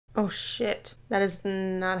Oh shit. That is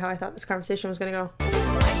not how I thought this conversation was gonna go.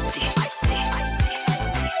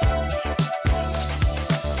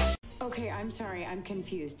 Okay, I'm sorry, I'm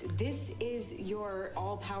confused. This is your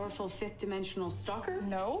all-powerful fifth dimensional stalker?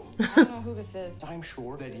 No, I don't know who this is. I'm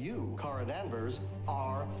sure that you, Kara Danvers,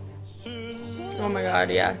 are Oh my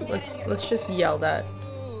god, yeah. Let's just yell that.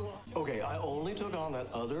 Okay, I only took on that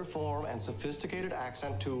other form and sophisticated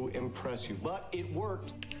accent to impress you, but it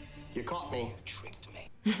worked. You caught me. Tricked me.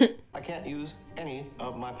 I can't use any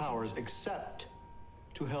of my powers except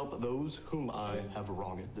to help those whom I have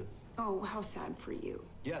wronged. Oh, how sad for you.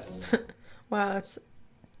 Yes. Wow, that's a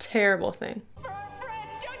terrible thing. For our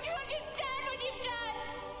friends, don't you understand what you've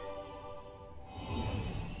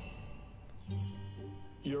done?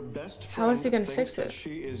 Your best friend How is he gonna thinks fix that it?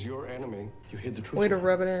 she is your enemy. You hid the truth. Way to from her.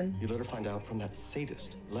 rub it in. You let her find out from that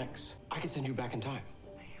sadist, Lex. I can send you back in time.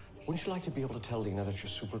 Wouldn't you like to be able to tell Lena that you're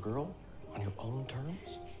Supergirl on your own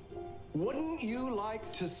terms? Wouldn't you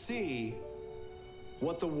like to see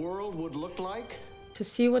what the world would look like? To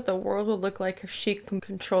see what the world would look like if she can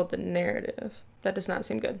control the narrative. That does not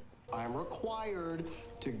seem good. I'm required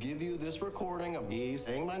to give you this recording of me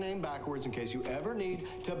saying my name backwards in case you ever need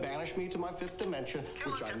to banish me to my fifth dimension,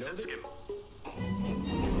 which I know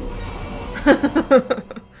that...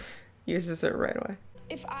 Uses it right away.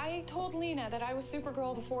 If I told Lena that I was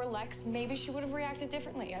Supergirl before Lex, maybe she would have reacted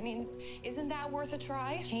differently. I mean, isn't that worth a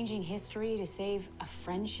try? Changing history to save a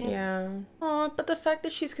friendship? Yeah. Aw, but the fact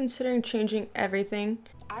that she's considering changing everything.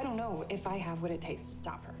 I don't know if I have what it takes to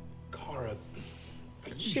stop her. Kara,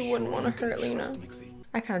 She wouldn't want to hurt Lena.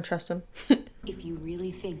 I kind of trust him. If you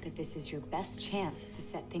really think that this is your best chance to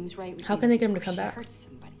set things right with How you can they get him to before come she back? hurts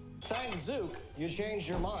somebody. thanks, Zook, you changed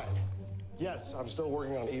your mind. Yes, I'm still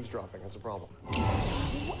working on eavesdropping. That's a problem.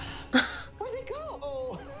 Where'd they go?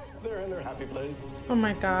 Oh, they're in their happy place. Oh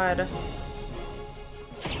my god.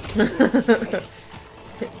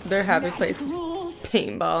 Their happy place is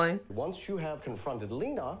paintballing. Once you have confronted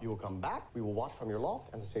Lena, you will come back. We will watch from your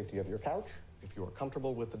loft and the safety of your couch. If you are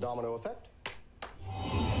comfortable with the domino effect,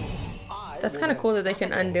 That's kind of cool that they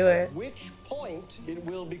can undo it. at which point it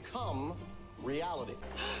will become reality.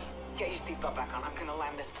 Get your seatbelt back on. I'm gonna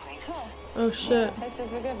land this plane. Oh shit. This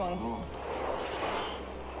is a good one. Oh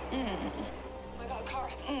my God,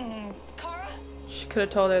 Kara. Kara? She could have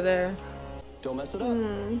told her there. Don't mess it up.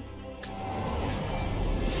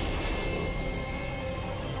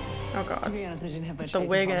 Oh To god. be honest, I didn't have much The faith in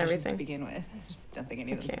wig and politicians everything. to begin with. I just don't think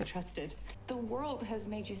any of them could be can't. trusted. The world has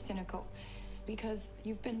made you cynical because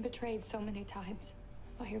you've been betrayed so many times.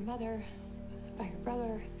 By your mother, by your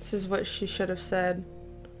brother, This is what she should have said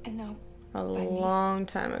and now a by me. long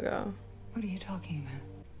time ago. What are you talking about?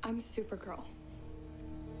 I'm Supergirl.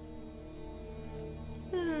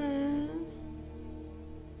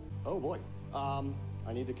 Oh boy.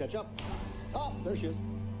 I need to catch up. Oh, there she is.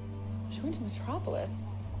 She went to Metropolis.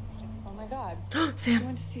 Oh my god. She Sam.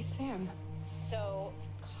 went to see Sam. So,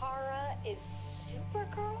 Kara is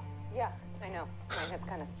Supergirl? Yeah, I know. My head's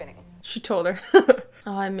kind of spinning. She told her.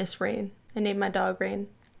 Oh, I miss Rain. I named my dog Rain.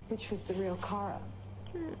 Which was the real Kara?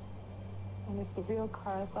 And if the real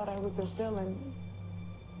Kara thought I was a villain,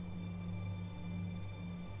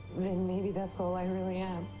 then maybe that's all I really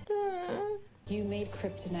am. You made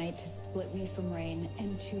kryptonite to split me from Rain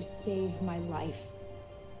and to save my life.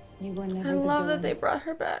 You were never I the love that villain. they brought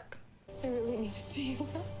her back. I really needed to heal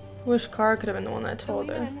her. Wish Kara could have been the one that told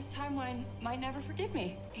Lena her. in this timeline might never forgive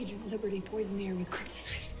me. Agent Liberty poisoned the air with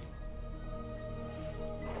kryptonite.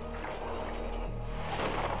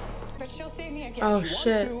 But she'll save me again. Oh She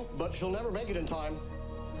shit. wants to, but she'll never make it in time.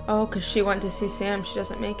 Oh, because she went to see Sam. She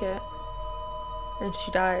doesn't make it. And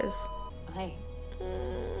she dies. I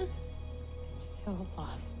am so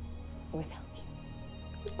lost without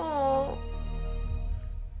you. Oh.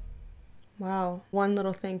 Wow. One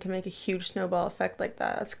little thing can make a huge snowball effect like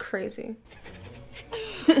that. That's crazy.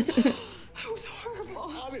 That was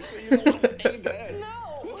horrible. Obviously, you don't want to stay dead. No!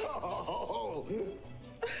 Oh.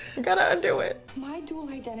 I gotta undo it. My dual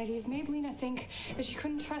identities made Lena think that she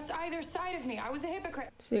couldn't trust either side of me. I was a hypocrite.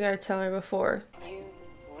 So you gotta tell her before. You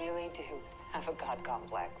really do have a god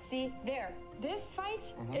complex. See, there. This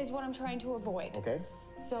fight is what I'm trying to avoid. Okay.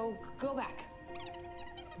 So go back.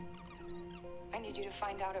 I need you to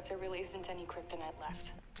find out if there really isn't any kryptonite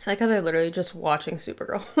left. I like how they're literally just watching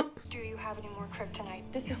Supergirl. Do you have any more kryptonite?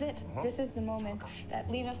 This is it. This is the moment that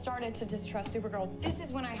Lena started to distrust Supergirl. This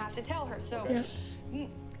is when I have to tell her. So,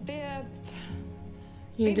 Yeah.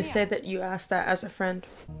 You need to say that you asked that as a friend.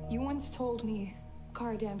 You once told me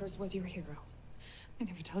Kara Danvers was your hero. I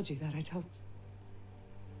never told you that. I told...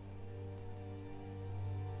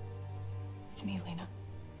 It's me, Lena.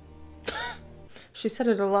 She said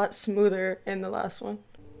it a lot smoother in the last one.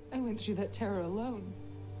 I went through that terror alone.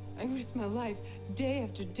 I risked my life day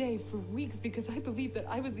after day for weeks because I believed that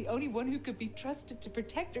I was the only one who could be trusted to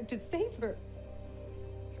protect her, to save her.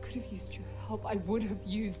 I could have used your help. I would have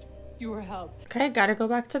used your help. Okay, gotta go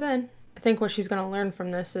back to then. I think what she's gonna learn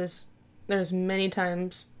from this is there's many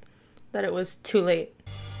times that it was too late.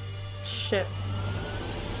 Shit.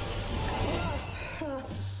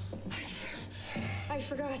 I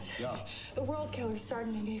forgot. Yeah. The world killer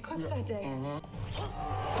started in the eclipse that day. Oh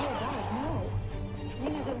God, no. If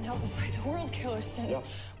Lena doesn't help us fight the world killers, then... Yeah.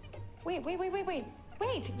 Wait,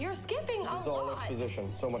 you're skipping a It's all lot.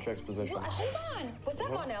 exposition. So much exposition. Well, hold on. Was that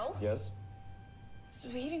mon-el? Yes? So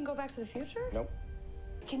he didn't go back to the future? Nope.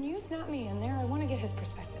 Can you snap me in there? I want to get his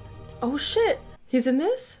perspective. Oh shit! He's in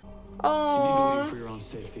this? You need to Aww. leave for your own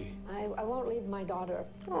safety. I won't leave my daughter.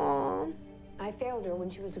 Aww. I failed her when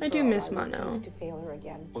she was a girl. I do miss I mon-el. refuse to fail her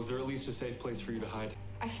again. Was there at least a safe place for you to hide?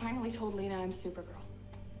 I finally told Lena I'm Supergirl.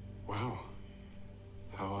 Wow.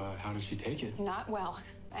 How did she take it? Not well.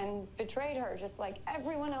 And betrayed her, just like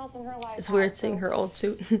everyone else in her life. It's weird has. seeing So her old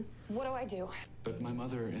suit. what do I do? But my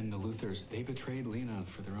mother and the Luthers, they betrayed Lena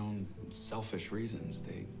for their own selfish reasons.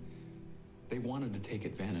 They wanted to take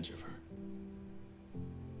advantage of her.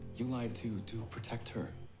 You lied to protect her.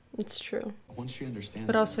 It's true. Once she understands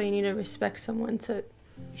But also you need to respect someone to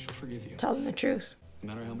she'll forgive you. tell them the truth.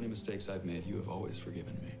 No matter how many mistakes I've made, you have always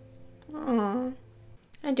forgiven me. Aww.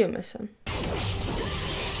 I do miss him.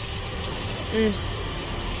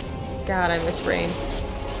 God, I miss Rain.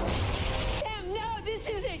 Sam, no, this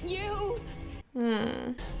isn't you!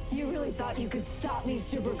 You really thought you could stop me,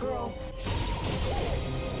 Supergirl?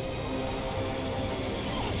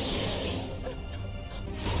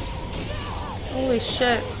 Holy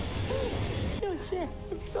shit. No, Sam,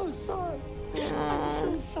 I'm so sorry. I'm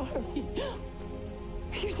so sorry.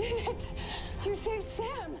 You did it! You saved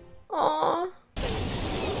Sam! Aww.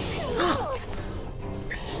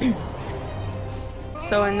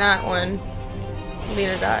 So in that one,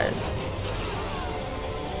 Lena dies.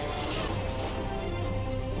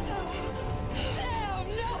 Sam,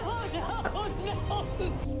 no!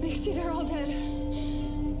 Mixie, they're all dead.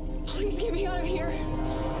 Please get me out of here.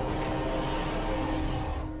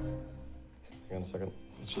 Hang on a second.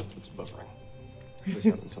 It's buffering. This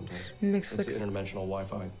happens sometimes. Mixed It's the fix. interdimensional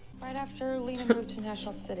Wi-Fi. Right after Lena moved to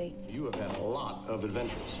National City. You have had a lot of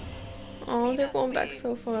adventures. Oh, they're going back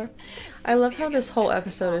so far. I love how this whole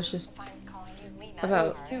episode is just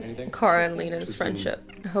about Kara and Lena's friendship.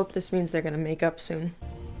 I hope this means they're gonna make up soon.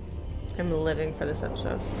 I'm living for this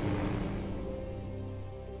episode.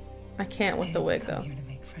 I can't with the wig though. Here to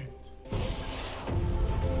make friends.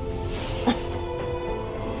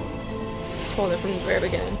 Told her from the very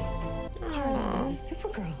beginning. This is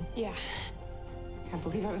Supergirl. Yeah. Can't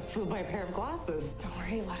believe I was fooled by a pair of glasses. Don't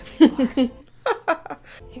worry, a lot of people are.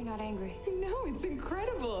 You're not angry. No, it's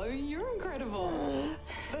incredible. I mean, you're incredible.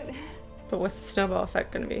 But what's the snowball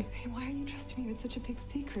effect gonna be? Hey, why are you trusting me with such a big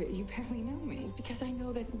secret? You barely know me. Because I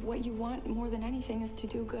know that what you want more than anything is to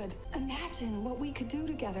do good. Imagine what we could do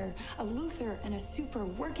together. A Luthor and a Super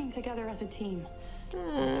working together as a team.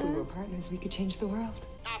 If we were partners, we could change the world.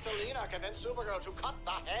 After Lena convinced Supergirl to cut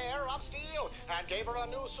the hair of steel and gave her a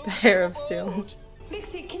new suit. The hair of steel.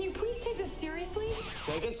 Mixie, can you please take this seriously?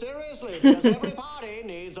 Take it seriously, because every party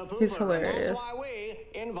needs a pooper. He's and hilarious. that's why we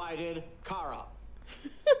invited Kara.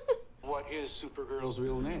 What is Supergirl's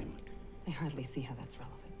real name? I hardly see how that's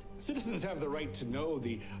relevant. Citizens have the right to know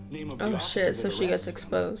the name of the Oh officer shit, so that she gets arrests them.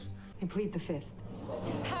 exposed. I plead the fifth.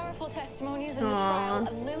 Powerful testimonies in the Aww. trial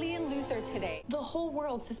of Lillian Luthor today. The whole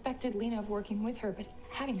world suspected Lena of working with her, but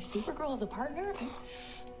having Supergirl as a partner,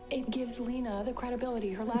 it gives Lena the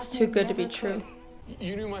credibility her last It's too name good to be never true. could.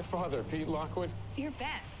 You knew my father, Pete Lockwood? You're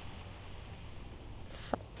back.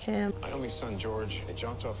 Fuck him. My only son, George, they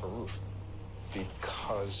jumped off a roof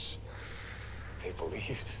because they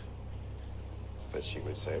believed that she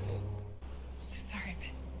would save them. I'm so sorry, but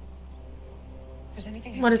if there's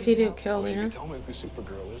anything I What can does he to do? help- Kill You Lena? tell me who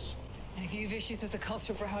Supergirl is. And if you have issues with the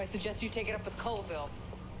culture for how I suggest you take it up with Colville.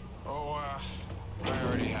 Oh, I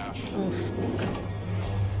already have. Oof.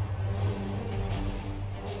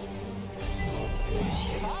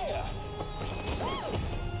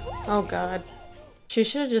 Oh god. She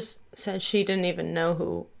should have just said she didn't even know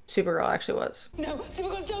who Supergirl actually was. No,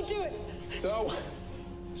 Supergirl, don't do it! So,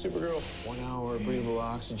 Supergirl, 1 hour breathable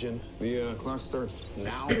oxygen. The clock starts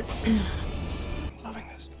now. Loving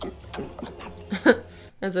this.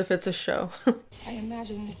 As if it's a show. I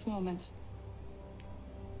imagine this moment.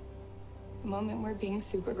 A moment where being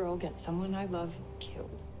Supergirl gets someone I love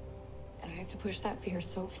killed. And I have to push that fear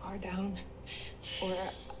so far down, or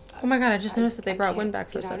Oh my god, I just noticed that they brought Wynn back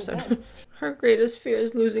for this episode. Her greatest fear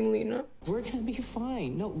is losing Lena. We're gonna be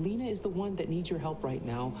fine. No, Lena is the one that needs your help right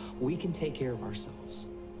now. We can take care of ourselves.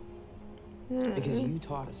 Because you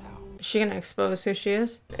taught us how. Is she gonna expose who she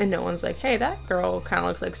is? And no one's like, hey, that girl kind of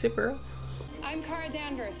looks like Supergirl. I'm Kara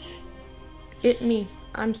Danvers. It me.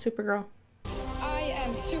 I'm Supergirl. I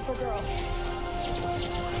am Supergirl.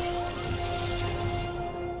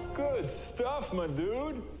 Good stuff, my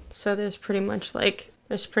dude. So there's pretty much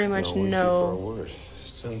no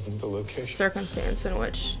circumstance in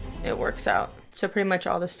which it works out. So pretty much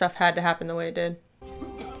all this stuff had to happen the way it did.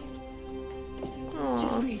 Aww.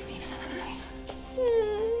 Just breathe, Lena. That's okay.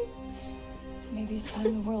 Maybe it's time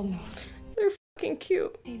the world knows. They're fucking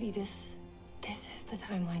cute. Maybe this is the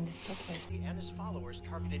timeline to stick with. He and his followers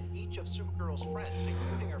targeted each of Supergirl's friends,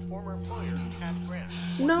 including her former employer, Kat Grant.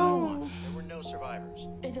 No. There were no survivors.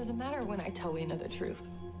 It doesn't matter when I tell Lena the truth.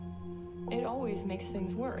 It always makes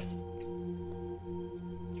things worse.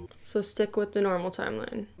 So stick with the normal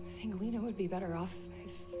timeline. I think Lena would be better off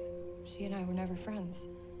if she and I were never friends.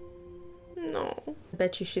 No. I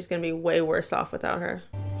bet you she's gonna be way worse off without her.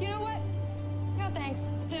 You know what? No thanks.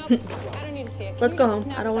 Nope. I don't need to see it. Let's go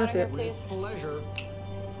home. I don't want to see it. Please. Pleasure.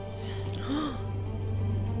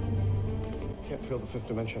 Can't feel the fifth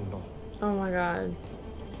dimension at all. Oh my god.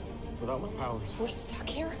 Without my powers. We're stuck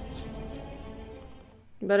here.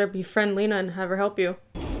 You better befriend Lena and have her help you.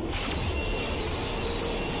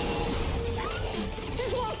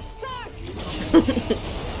 This world sucks!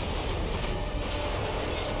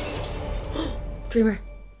 Dreamer.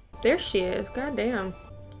 There she is. God damn.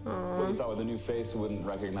 What, you thought with a new face we wouldn't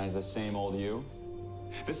recognize the same old you?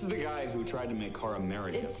 This is the guy who tried to make Kara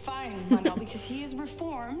marry you. It's fine, mon-el, because he is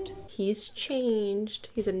reformed. He's changed.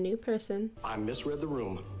 He's a new person. I misread the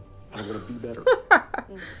room. I'm gonna be better.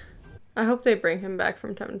 I hope they bring him back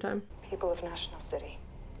from time to time. People of National City,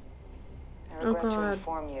 I Oh regret to god.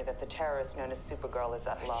 inform you that the terrorist known as Supergirl is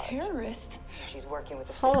at large. Terrorist? She's working with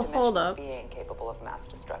a Hold fifth-dimensional up. being capable of mass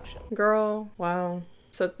destruction. Girl. Wow.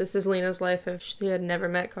 So this is Lena's life if she had never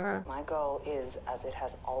met Kara. My goal is, as it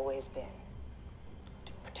has always been,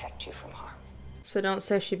 to protect you from harm. So don't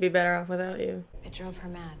say she'd be better off without you. It drove her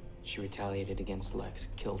mad. She retaliated against Lex,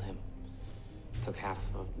 killed him. Took half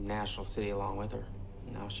of National City along with her.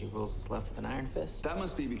 Now she rules what's left with an iron fist. That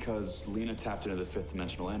must be because Lena tapped into the fifth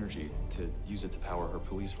dimensional energy to use it to power her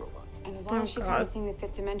police robots. And as long as she's God. facing the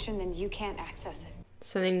fifth dimension, then you can't access it.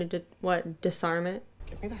 So they need to, what, disarm it?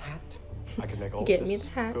 Get me the hat. I can make all Get of me this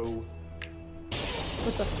the hat. go.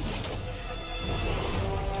 What the?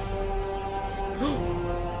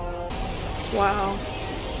 Wow.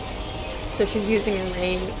 So she's using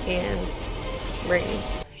rain and rain.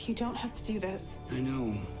 You don't have to do this. I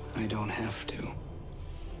know I don't have to.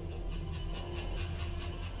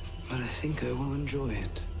 But I think I will enjoy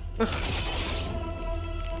it.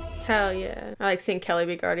 Hell yeah. I like seeing Kelly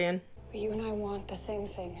be Guardian. But you and I want the same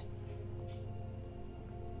thing.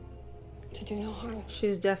 To do no harm.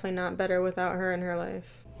 She's definitely not better without her in her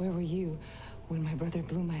life. Where were you when my brother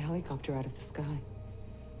blew my helicopter out of the sky?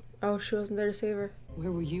 Oh, she wasn't there to save her.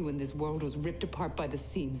 Where were you when this world was ripped apart by the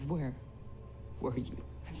seams? Where were you?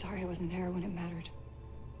 I'm sorry I wasn't there when it mattered.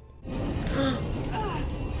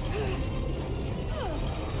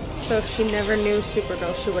 So if she never knew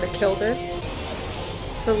Supergirl, she would have killed her.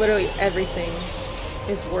 So literally everything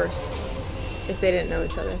is worse if they didn't know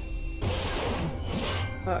each other.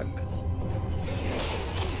 Fuck.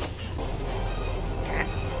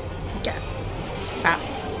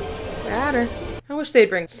 Got her. I wish they'd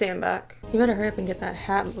bring Sam back. You better hurry up and get that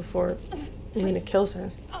hat before Lena kills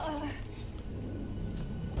her.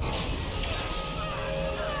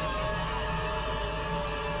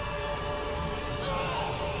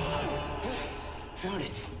 Found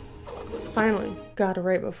it. Finally. Got her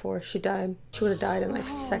right before she died. She would have died in like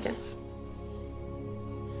seconds.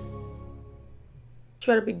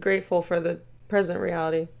 Try to be grateful for the present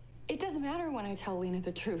reality. It doesn't matter when I tell Lena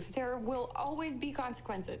the truth. There will always be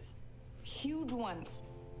consequences. Huge ones.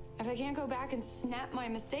 If I can't go back and snap my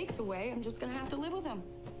mistakes away, I'm just gonna have to live with them.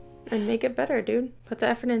 And make it better, dude. Put the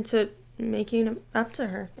effort into making it up to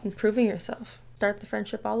her. Improving yourself. Start the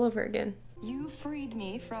friendship all over again. You freed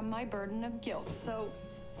me from my burden of guilt, so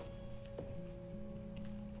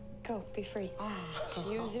go, be free.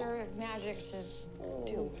 Use your magic to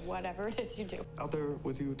do whatever it is you do. Out there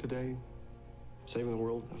with you today, saving the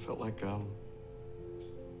world, I felt like I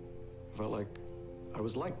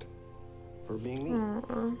was liked for being me.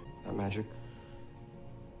 Aww. That magic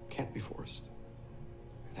can't be forced.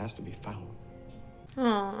 It has to be found.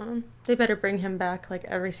 Aww. They better bring him back like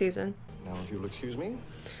every season. Now, if you'll excuse me.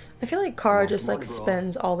 I feel like Kara just like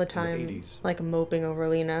spends all the time like moping over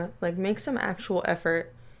Lena. Like, make some actual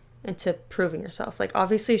effort into proving yourself. Like,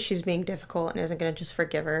 obviously she's being difficult and isn't gonna just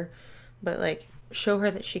forgive her, but like, show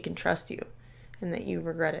her that she can trust you and that you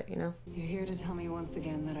regret it, you know? You're here to tell me once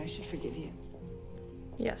again that I should forgive you.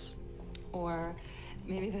 Yes. Or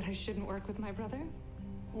maybe that I shouldn't work with my brother?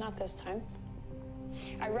 Not this time.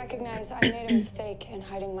 I recognize I made a mistake in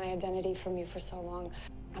hiding my identity from you for so long.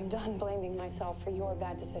 I'm done blaming myself for your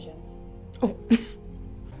bad decisions. Oh.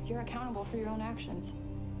 You're accountable for your own actions.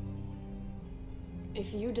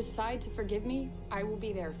 If you decide to forgive me, I will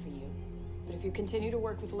be there for you. But if you continue to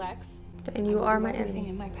work with Lex, then you are my everything enemy.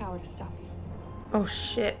 in my power to stop you. Oh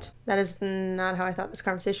shit. That is not how I thought this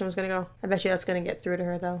conversation was gonna go. I bet you that's gonna get through to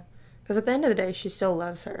her though. Because at the end of the day, she still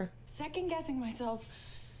loves her. Second guessing myself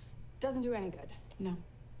doesn't do any good. No.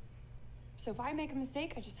 So if I make a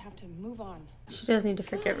mistake, I just have to move on. She does need to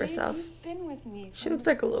forgive herself. You've been with me. She looks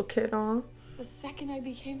like a little kid, aw. The second I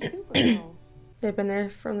became Supergirl. They've been there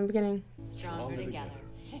from the beginning. Stronger together.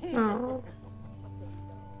 Oh.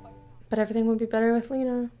 But everything would be better with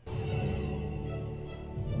Lena.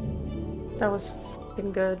 That was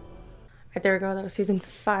f***ing good. Alright, there we go. That was season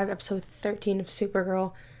 5, episode 13 of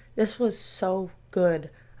Supergirl. This was so good.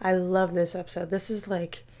 I love this episode. This is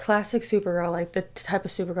like classic Supergirl, like the type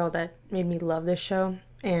of Supergirl that made me love this show.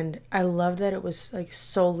 And I love that it was like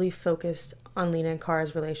solely focused on Lena and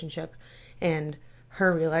Kara's relationship and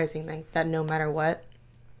her realizing like that no matter what,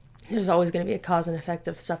 there's always going to be a cause and effect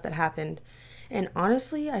of stuff that happened. And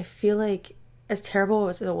honestly, I feel like as terrible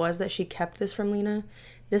as it was that she kept this from Lena,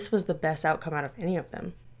 this was the best outcome out of any of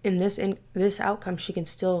them. In this outcome, she can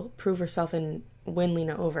still prove herself and win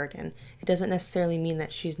Lena over again. It doesn't necessarily mean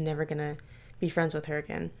that she's never gonna be friends with her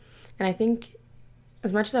again. And I think,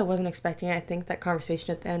 as much as I wasn't expecting it, I think that conversation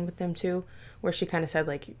at the end with them too, where she kind of said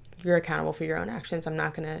like, you're accountable for your own actions. I'm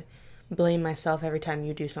not gonna blame myself every time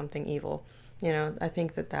you do something evil. You know, I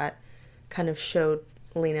think that kind of showed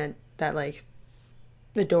Lena that like,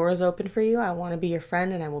 the door is open for you. I want to be your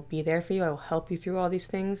friend and I will be there for you. I will help you through all these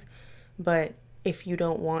things. But if you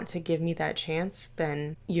don't want to give me that chance,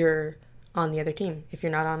 then you're on the other team. If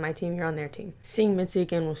you're not on my team, you're on their team. Seeing Mitzi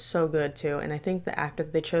again was so good too. And I think the actor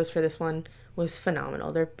that they chose for this one was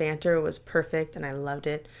phenomenal. Their banter was perfect and I loved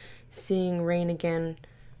it. Seeing Rain again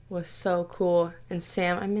was so cool. And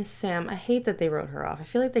Sam, I miss Sam. I hate that they wrote her off. I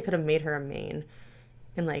feel like they could have made her a main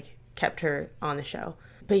and like kept her on the show.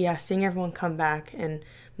 But yeah, seeing everyone come back and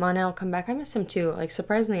Mon-el come back, I miss him too. Like,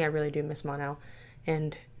 surprisingly, I really do miss Mon-el.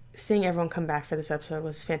 And seeing everyone come back for this episode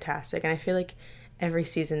was fantastic. And I feel like every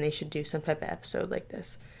season they should do some type of episode like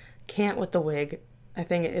this. Can't with the wig. I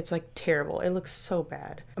think it's like terrible. It looks so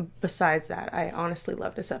bad. Besides that, I honestly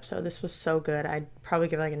love this episode. This was so good. I'd probably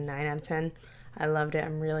give it like a 9 out of 10. I loved it.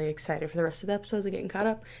 I'm really excited for the rest of the episodes and getting caught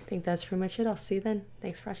up. I think that's pretty much it. I'll see you then.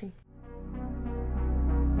 Thanks for watching.